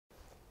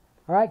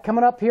All right,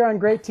 coming up here on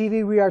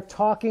GrateTV, we are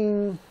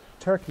talking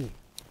turkey.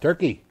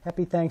 Turkey.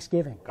 Happy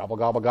Thanksgiving. Gobble,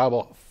 gobble,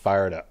 gobble.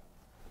 Fire it up.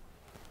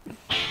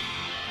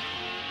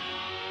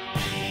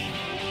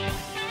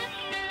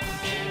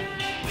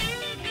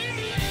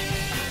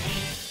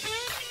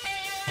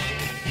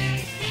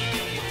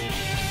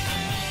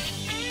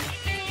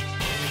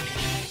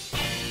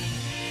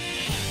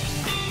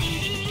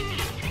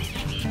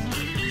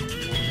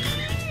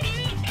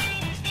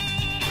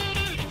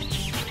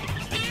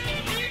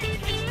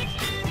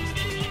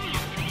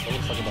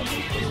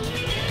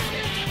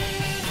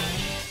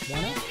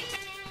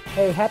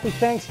 Hey, happy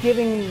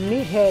Thanksgiving,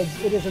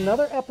 meatheads. It is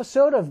another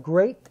episode of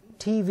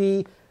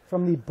GrateTV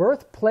from the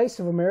birthplace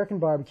of American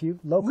barbecue,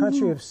 low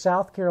country of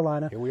South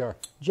Carolina. Here we are.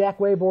 Jack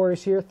Waybor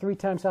is here,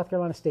 three-time South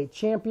Carolina state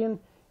champion,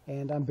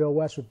 and I'm Bill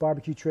West with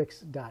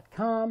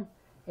BBQtricks.com.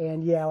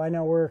 And yeah, I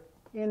know we're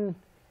in,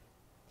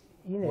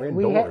 we're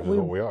indoors is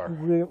what we are.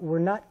 We're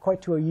not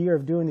quite to a year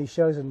of doing these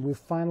shows, and we've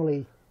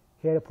finally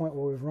hit a point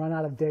where we've run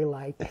out of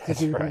daylight to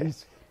do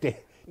these.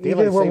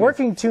 Either we're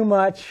working too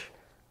much,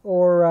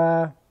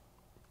 or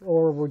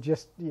we're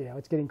just,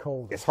 it's getting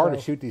cold. It's hard to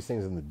shoot these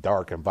things in the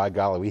dark, and by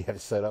golly, we have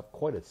set up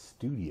quite a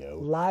studio.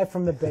 Live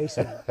from the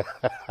basement.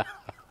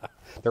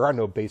 There are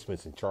no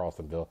basements in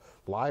Charlestonville.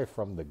 Live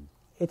from the...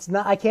 It's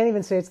not, I can't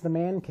even say it's the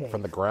man cave.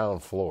 From the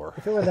ground floor.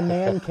 If it were the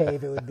man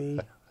cave, it would be,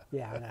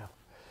 I know,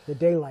 the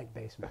daylight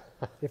basement,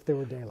 if there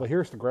were daylight. Well,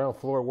 here's the ground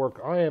floor work.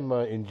 I am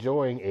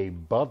enjoying a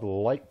Bud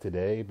Light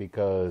today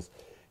because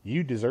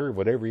you deserve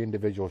what every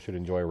individual should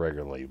enjoy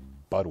regularly.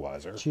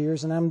 Budweiser.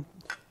 Cheers, and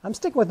I'm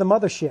sticking with the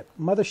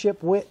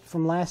Mothership Wit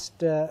from last.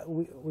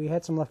 We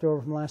had some left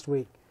over from last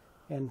week,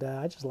 and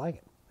I just like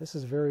it. This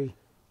is very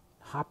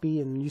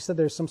hoppy, and you said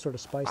there's some sort of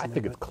spice. I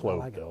think it's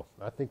clove, though.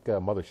 I think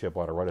Mothership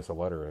ought to write us a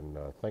letter and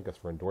thank us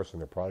for endorsing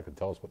their product and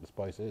tell us what the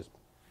spice is.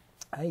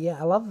 Yeah,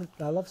 I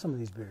love some of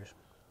these beers.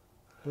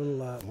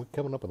 We're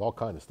coming up with all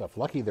kinds of stuff.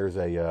 Lucky there's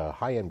a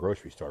high-end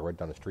grocery store right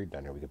down the street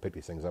down here. We can pick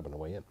these things up on the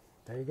way in.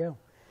 There you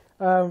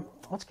go.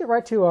 Let's get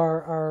right to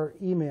our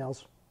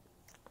emails.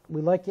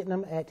 We like getting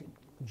them at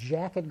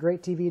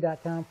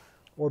jack@gratetv.com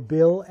or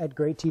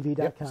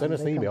bill@gratetv.com. Yep, send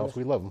us emails.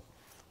 We love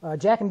them.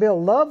 Jack and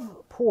Bill love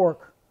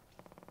pork,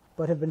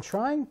 but have been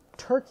trying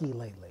turkey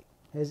lately.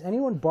 Has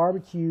anyone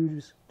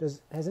barbecued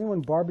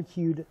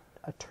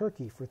a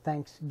turkey for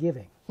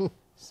Thanksgiving?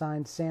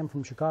 Signed, Sam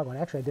from Chicago. And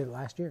actually, I did it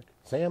last year.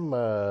 Sam,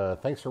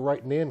 thanks for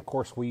writing in. Of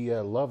course, we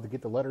love to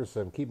get the letters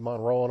and keep them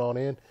on rolling on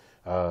in.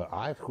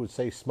 I would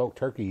say smoked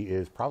turkey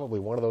is probably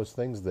one of those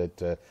things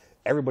that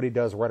everybody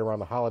does right around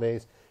the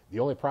holidays. The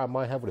only problem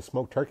I have with a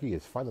smoked turkey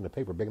is finding a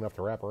paper big enough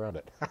to wrap around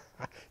it.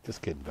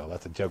 Just kidding, Bill.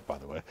 That's a joke, by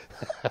the way.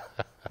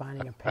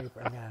 Finding a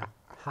paper. Yeah.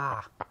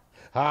 Ha.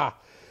 Ha.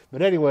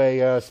 But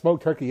anyway,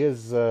 smoked turkey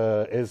is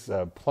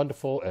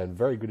plentiful and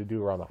very good to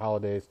do around the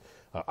holidays.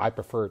 I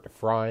prefer it to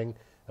frying.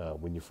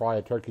 When you fry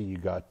a turkey, you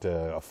got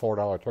a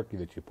 $4 turkey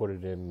that you put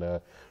it in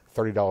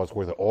 $30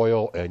 worth of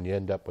oil, and you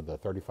end up with a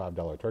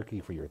 $35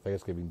 turkey for your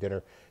Thanksgiving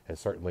dinner. And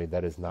certainly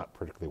that is not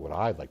particularly what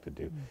I'd like to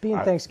do. Being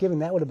Thanksgiving,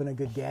 that would have been a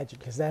good gadget,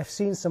 because I've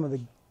seen some of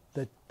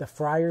the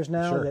fryers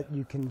now that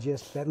you can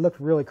that look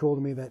really cool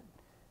to me, that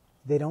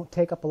they don't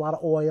take up a lot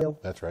of oil.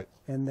 That's right.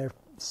 And they're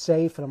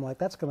safe, and I'm like,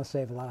 that's going to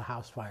save a lot of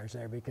house fires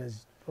there,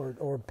 because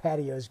or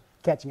patios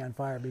catching on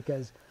fire,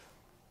 because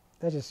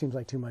that just seems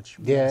like too much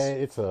mess.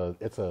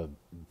 Yeah,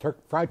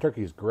 fried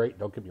turkey is great.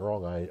 Don't get me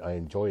wrong. I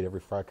enjoyed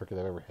every fried turkey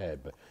that I've ever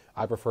had, but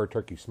I prefer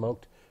turkey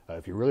smoked.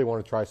 If you really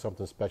want to try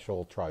something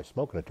special, try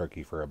smoking a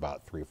turkey for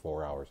about 3 or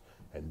 4 hours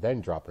and then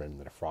dropping it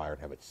into the fryer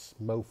and have it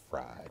smoke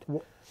fried.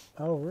 Well,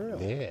 oh,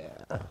 really?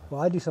 Yeah.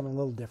 Well, I do something a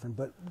little different,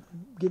 but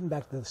getting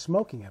back to the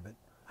smoking of it,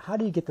 how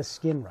do you get the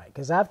skin right?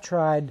 Because I've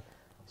tried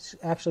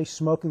actually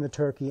smoking the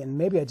turkey, and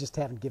maybe I just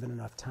haven't given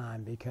enough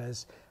time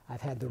because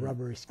I've had the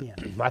rubbery skin.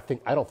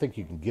 I don't think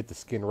you can get the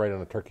skin right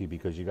on a turkey,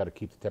 because you got to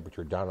keep the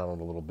temperature down on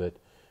it a little bit.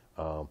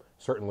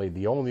 Certainly,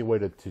 the only way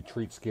to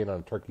treat skin on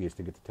a turkey is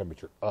to get the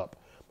temperature up.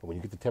 But when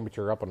you get the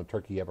temperature up on a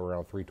turkey, up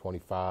around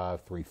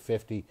 325,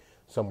 350,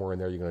 somewhere in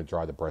there, you're going to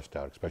dry the breast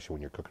out, especially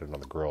when you're cooking it on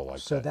the grill like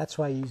that. So that's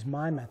why I use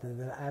my method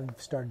that I've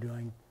started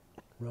doing,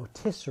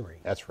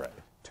 rotisserie. That's right.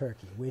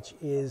 Turkey, which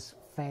is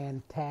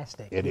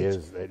fantastic. It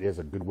is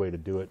a good way to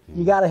do it.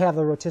 You got to have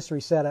the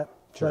rotisserie setup,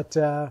 sure.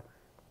 But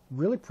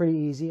really pretty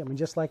easy. I mean,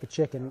 just like a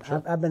chicken.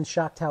 Sure. I've been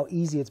shocked how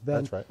easy it's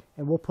been. That's right.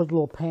 And we'll put a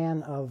little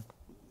pan of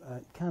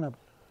kind of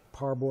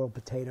parboiled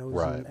potatoes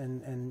right.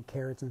 and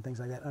carrots and things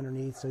like that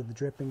underneath, so the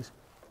drippings.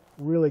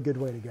 Really good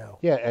way to go.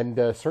 Yeah,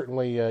 and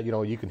certainly,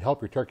 you can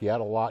help your turkey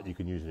out a lot. You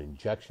can use an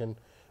injection.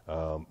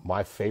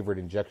 My favorite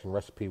injection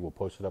recipe, we'll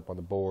post it up on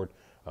the board.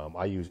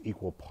 I use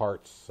equal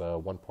parts,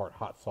 1 part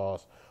hot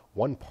sauce,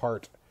 1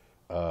 part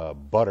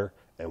butter,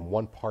 and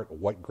 1 part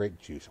white grape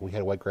juice. We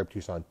had white grape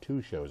juice on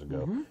 2 shows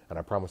ago, and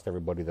I promised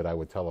everybody that I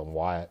would tell them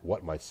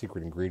what my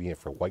secret ingredient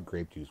for white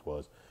grape juice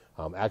was.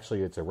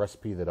 Actually, it's a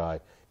recipe that I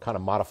kind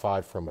of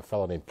modified from a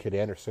fellow named Kid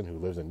Anderson who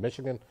lives in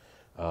Michigan,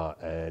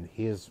 and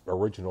his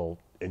original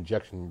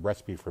injection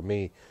recipe for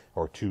me,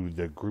 or to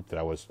the group that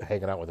I was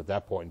hanging out with at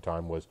that point in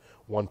time, was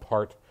 1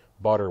 part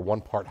butter,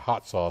 1 part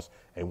hot sauce,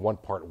 and 1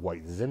 part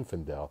white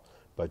Zinfandel.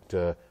 But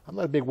I'm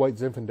not a big white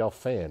Zinfandel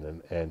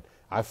fan, and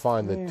I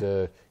find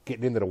that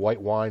getting into the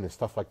white wine and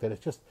stuff like that,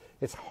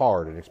 it's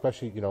hard, and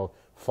especially, you know,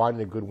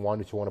 finding a good wine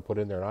that you want to put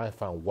in there. And I have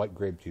found white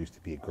grape juice to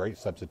be a great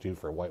substitute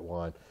for white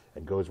wine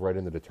and goes right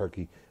into the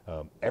turkey.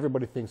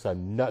 Everybody thinks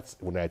I'm nuts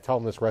when I tell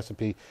them this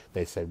recipe.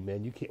 They say,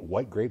 man, you can't,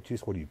 white grape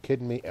juice, what are you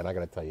kidding me? And I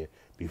got to tell you,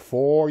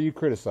 before you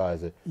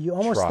criticize it, you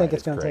almost think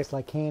it's going to taste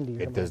like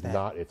candy. It does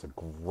not. It's a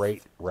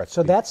great recipe.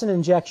 So that's an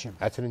injection.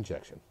 That's an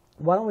injection.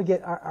 Why don't we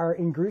get our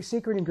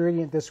secret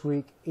ingredient this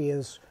week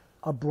is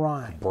a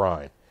brine.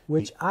 Brine.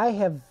 Which I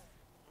have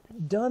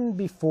done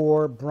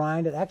before,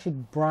 brined it. Actually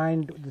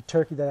brined the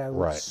turkey that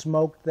I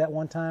smoked that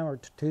one time or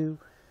two,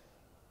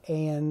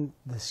 and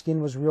the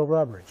skin was real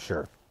rubbery.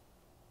 Sure.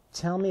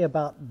 Tell me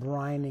about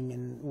brining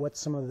and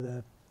what's some of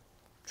the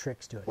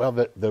tricks to it. Well,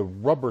 the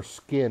rubber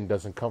skin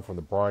doesn't come from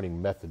the brining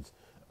methods.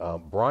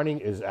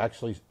 Brining is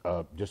actually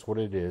just what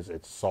it is.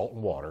 It's salt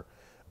and water,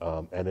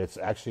 and it's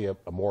actually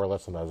a more or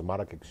less an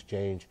osmotic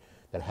exchange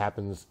that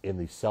happens in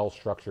the cell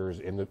structures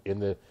in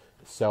the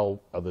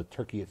cell of the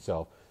turkey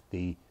itself.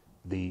 The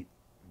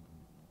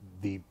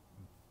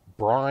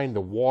brine,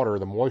 the water,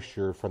 the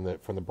moisture from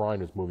the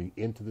brine is moving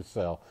into the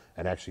cell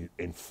and actually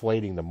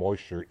inflating the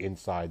moisture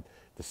inside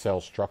the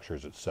cell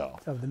structures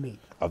itself of the meat.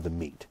 Of the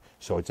meat.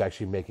 So it's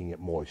actually making it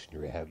moist.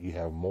 You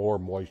have more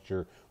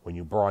moisture when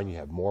you brine. You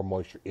have more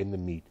moisture in the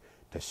meat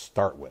to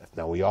start with.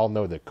 Now we all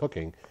know that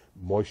cooking,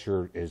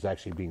 moisture is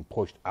actually being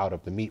pushed out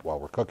of the meat while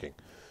we're cooking.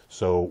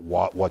 So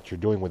what you're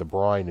doing with a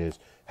brine is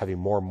having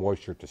more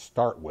moisture to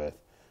start with.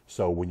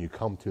 So when you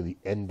come to the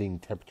ending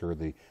temperature,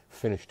 the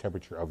finished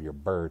temperature of your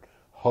bird,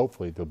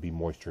 hopefully there'll be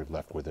moisture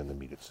left within the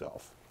meat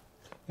itself.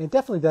 It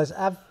definitely does.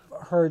 I've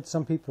heard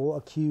some people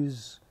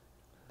accuse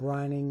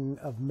brining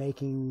of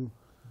making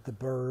the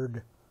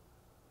bird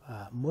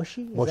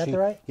mushy. Is that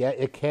right? Yeah,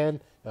 it can.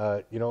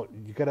 You know,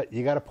 you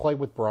gotta play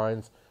with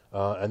brines,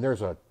 and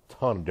there's a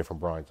ton of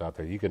different brines out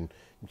there. You can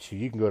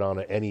go down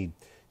to any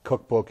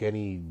cookbook,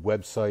 any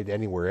website,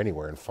 anywhere,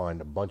 and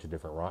find a bunch of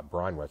different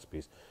brine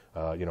recipes.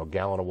 You know,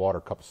 gallon of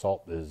water, cup of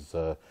salt is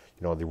you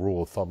know, the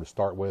rule of thumb to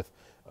start with.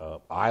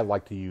 I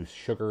like to use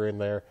sugar in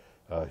there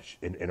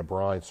in a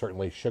brine.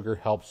 Certainly, sugar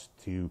helps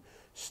to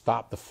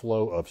stop the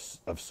flow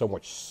of so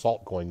much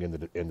salt going into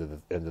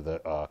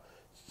the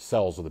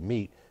cells of the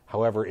meat.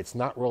 However, it's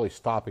not really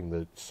stopping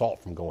the salt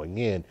from going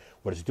in.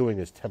 What it's doing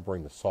is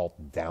tempering the salt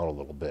down a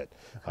little bit.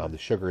 Okay. The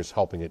sugar is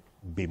helping it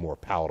be more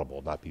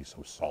palatable, not be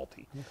so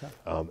salty.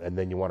 Okay. And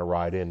then you want to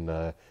ride in,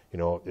 you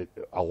know,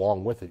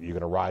 along with it, you're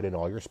going to ride in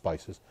all your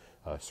spices.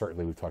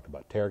 Certainly, we've talked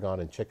about tarragon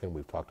and chicken.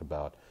 We've talked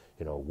about,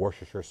 you know,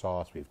 Worcestershire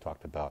sauce. We've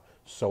talked about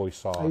soy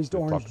sauce. I used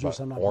orange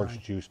juice.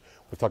 Orange juice.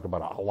 We've talked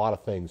about a lot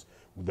of things.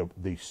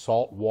 The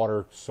salt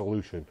water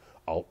solution,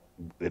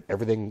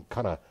 everything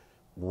kind of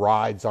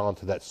rides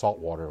onto that salt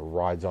water,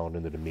 rides on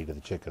into the meat of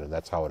the chicken, and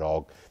that's how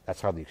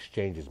the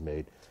exchange is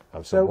made.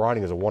 So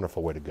brining is a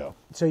wonderful way to go.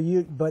 So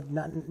but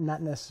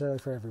not necessarily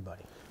for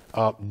everybody.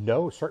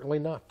 No, certainly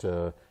not.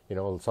 You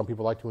know, some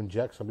people like to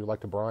inject, some people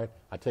like to brine.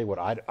 I tell you what,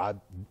 I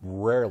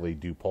rarely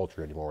do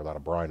poultry anymore without a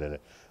brine in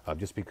it,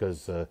 just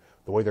because the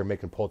way they're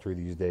making poultry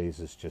these days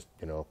is just,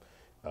 you know,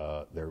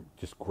 they're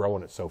just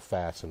growing it so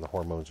fast, and the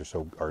hormones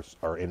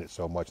are in it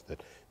so much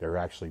that they're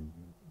actually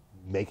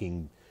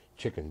making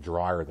chicken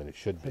drier than it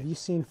should be. Have you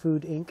seen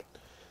Food Inc.?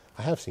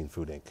 I have seen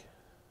Food Inc.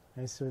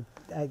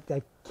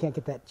 I can't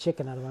get that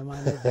chicken out of my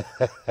mind.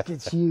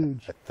 It's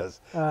huge. It does.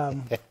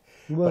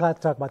 We'll have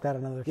to talk about that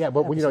another. Yeah,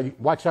 but when, you know, you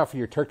watch out for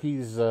your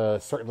turkeys.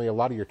 Certainly, a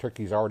lot of your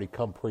turkeys already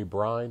come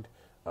pre-brined.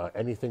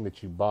 Anything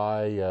that you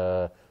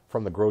buy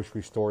from the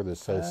grocery store that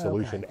says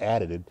solution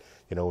added,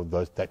 you know,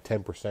 that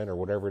 10% or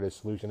whatever it is,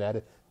 solution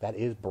added, that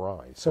is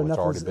brine. So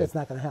it's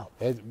not going to help.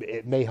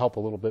 It may help a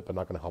little bit, but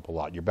not going to help a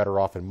lot. You're better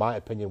off, in my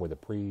opinion, with a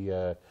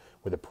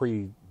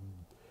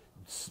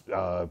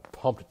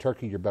pumped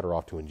turkey. You're better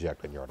off to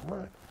inject than you are to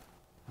brine.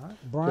 All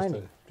right.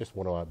 Brine. Just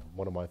one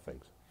of my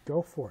things.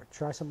 Go for it.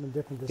 Try something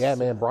different. Yeah,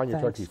 man, brine your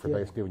turkey for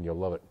Thanksgiving. You'll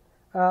love it.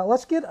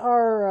 Let's get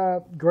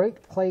our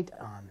great plate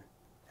on,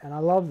 and I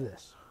love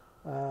this.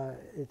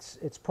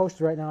 It's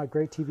posted right now at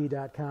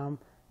GrateTV.com.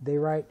 They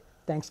write,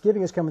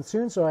 Thanksgiving is coming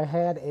soon, so I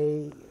had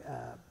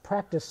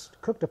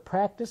cooked a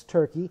practice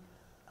turkey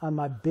on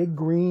my big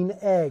green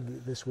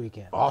egg this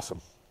weekend.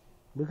 Awesome.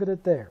 Look at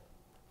it there.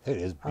 It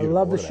is beautiful. I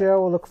love the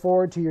show. We'll look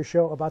forward to your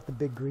show about the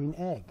big green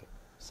egg.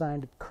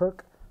 Signed,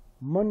 Kirk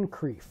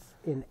Muncrief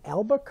in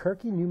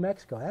Albuquerque, New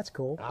Mexico. That's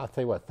cool. I'll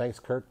tell you what, thanks,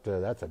 Kirk.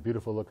 That's a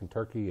beautiful looking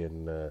turkey,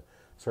 and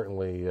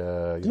certainly.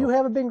 Do you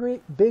have a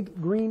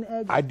big green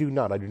egg? I do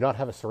not. I do not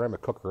have a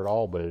ceramic cooker at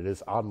all, but it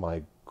is on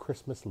my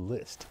Christmas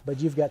list. But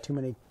you've got too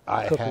many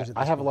cookers.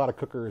 I have a lot of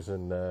cookers,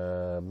 and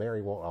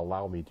Mary won't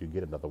allow me to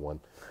get another one.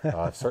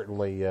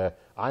 Certainly,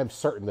 I'm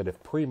certain that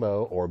if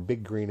Primo or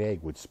Big Green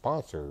Egg would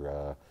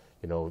sponsor,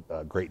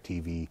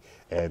 GrateTV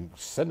and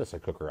send us a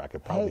cooker, I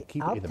could probably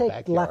keep it in the backyard.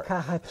 I'll take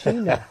La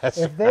Cajachina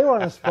if they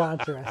want to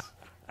sponsor us.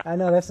 I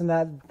know that's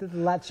a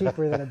lot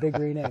cheaper than a Big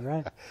Green Egg,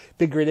 right?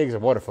 Big Green Egg is a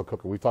wonderful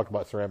cooker. We've talked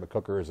about ceramic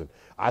cookers, and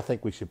I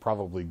think we should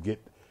probably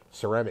get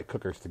ceramic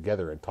cookers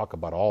together and talk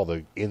about all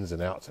the ins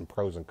and outs and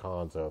pros and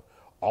cons of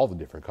all the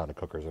different kind of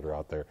cookers that are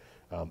out there.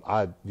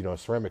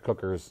 Ceramic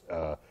cookers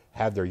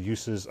have their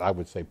uses. I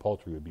would say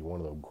poultry would be one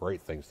of the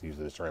great things to use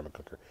in a ceramic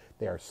cooker.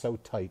 They are so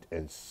tight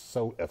and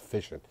so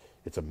efficient.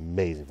 It's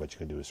amazing what you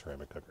can do with a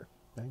ceramic cooker.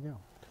 There you go.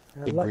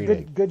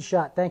 Good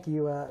shot. Thank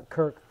you,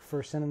 Kirk,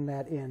 for sending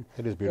that in.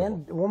 It is beautiful.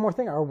 And one more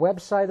thing, our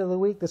website of the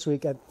week this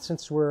week,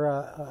 since we're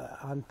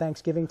on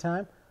Thanksgiving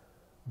time,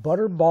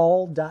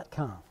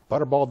 butterball.com.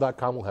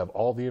 Butterball.com will have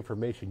all the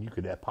information you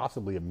could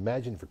possibly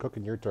imagine for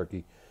cooking your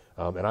turkey.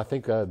 And I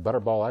think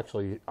Butterball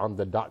actually on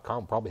the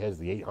 .com probably has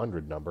the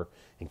 800 number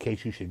in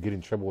case you should get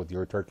in trouble with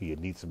your turkey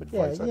and need some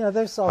advice on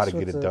there's how to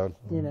get it done.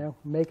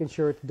 Making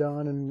sure it's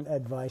done and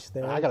advice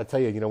there. I got to tell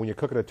you, when you're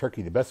cooking a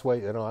turkey, the best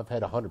way, I've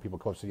had 100 people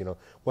come and say,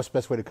 what's the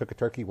best way to cook a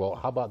turkey? Well,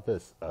 how about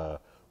this?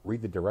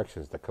 Read the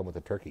directions that come with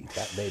the turkey.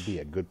 That may be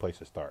a good place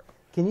to start.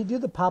 Can you do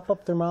the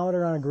pop-up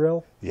thermometer on a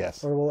grill?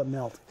 Yes. Or will it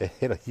melt?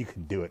 You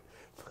can do it.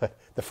 But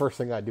the first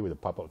thing I do with a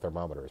pop-up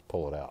thermometer is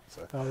pull it out.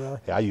 So, oh, really?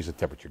 Yeah, I use a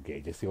temperature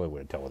gauge. It's the only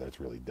way to tell whether it's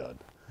really done.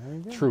 There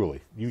you go.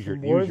 Truly. Use your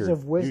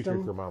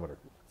thermometer.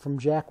 From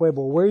Jack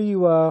Wable. Where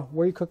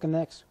are you cooking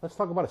next? Let's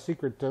talk about a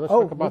secret. Let's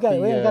talk about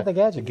we haven't got the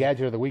gadget. The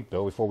gadget of the week,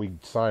 though, before we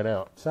sign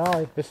out.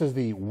 Sorry. This is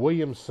the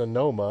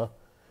Williams-Sonoma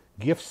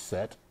gift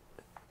set,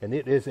 and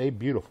it is a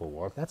beautiful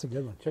one. That's a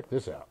good one. Check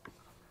this out.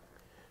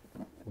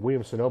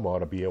 Williams-Sonoma ought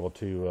to be able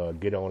to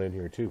get on in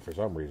here, too, for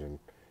some reason,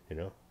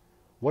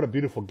 What a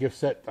beautiful gift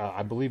set.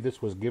 I believe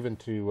this was given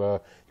to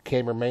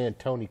cameraman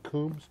Tony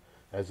Coombs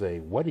as a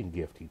wedding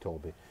gift, he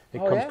told me. It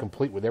comes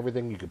complete with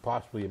everything you could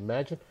possibly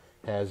imagine.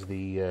 Has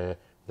the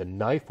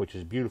knife, which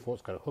is beautiful.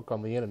 It's got a hook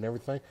on the end and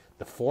everything.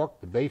 The fork,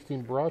 the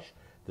basting brush,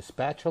 the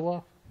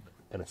spatula,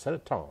 and a set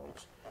of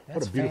tongs.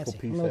 What a beautiful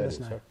piece that is.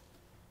 Huh?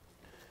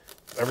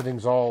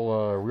 Everything's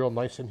all real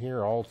nice in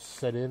here, all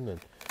set in, and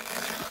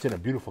it's in a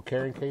beautiful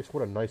carrying case.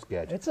 What a nice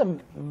gadget. It's a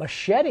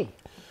machete.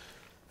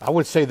 I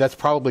would say that's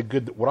probably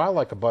good. What I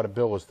like about it,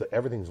 Bill, is that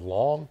everything's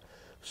long.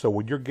 So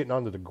when you're getting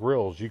onto the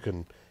grills, you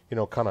can,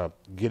 kind of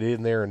get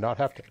in there and not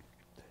have to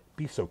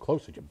be so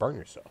close that you burn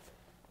yourself.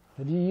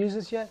 Have you used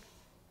this yet?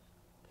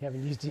 You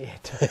haven't used it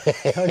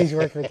yet. Tony's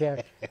working the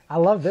camera. I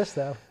love this,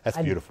 though. That's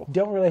beautiful.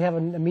 Don't really have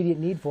an immediate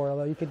need for it,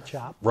 although you could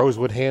chop.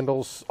 Rosewood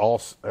handles, all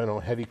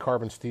heavy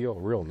carbon steel,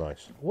 real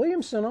nice.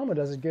 Williams-Sonoma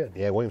does it good.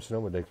 Yeah,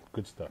 Williams-Sonoma does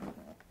good stuff.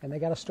 And they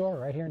got a store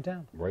right here in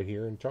town. Right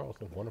here in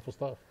Charleston. Wonderful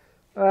stuff.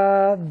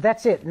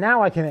 That's it.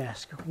 Now I can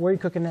ask, where are you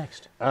cooking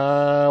next?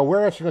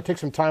 We're actually going to take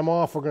some time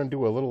off. We're going to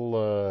do a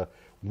little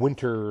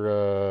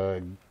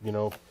winter,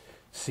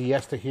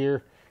 siesta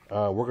here.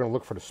 We're going to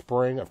look for the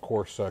spring. Of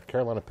course,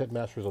 Carolina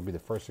Pitmasters will be the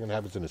first thing that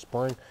happens in the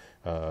spring.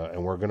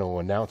 And we're going to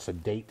announce a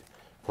date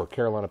for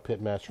Carolina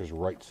Pitmasters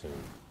right soon.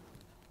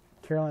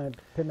 Carolina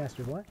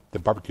Pitmasters what? The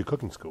Barbecue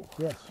Cooking School.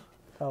 Yes.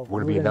 Oh,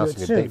 we're going to be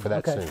announcing a date for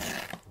that soon.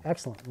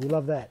 Excellent. We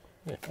love that.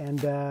 Yeah.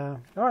 And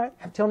all right,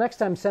 until next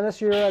time, send us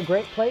your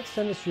great plates,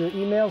 send us your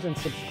emails, and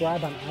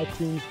subscribe on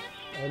iTunes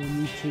and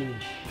YouTube.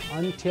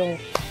 Until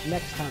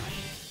next time.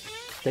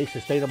 Stay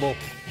sustainable.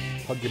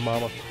 Hug your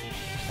mama.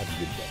 Have a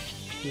good day.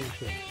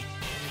 Cheers.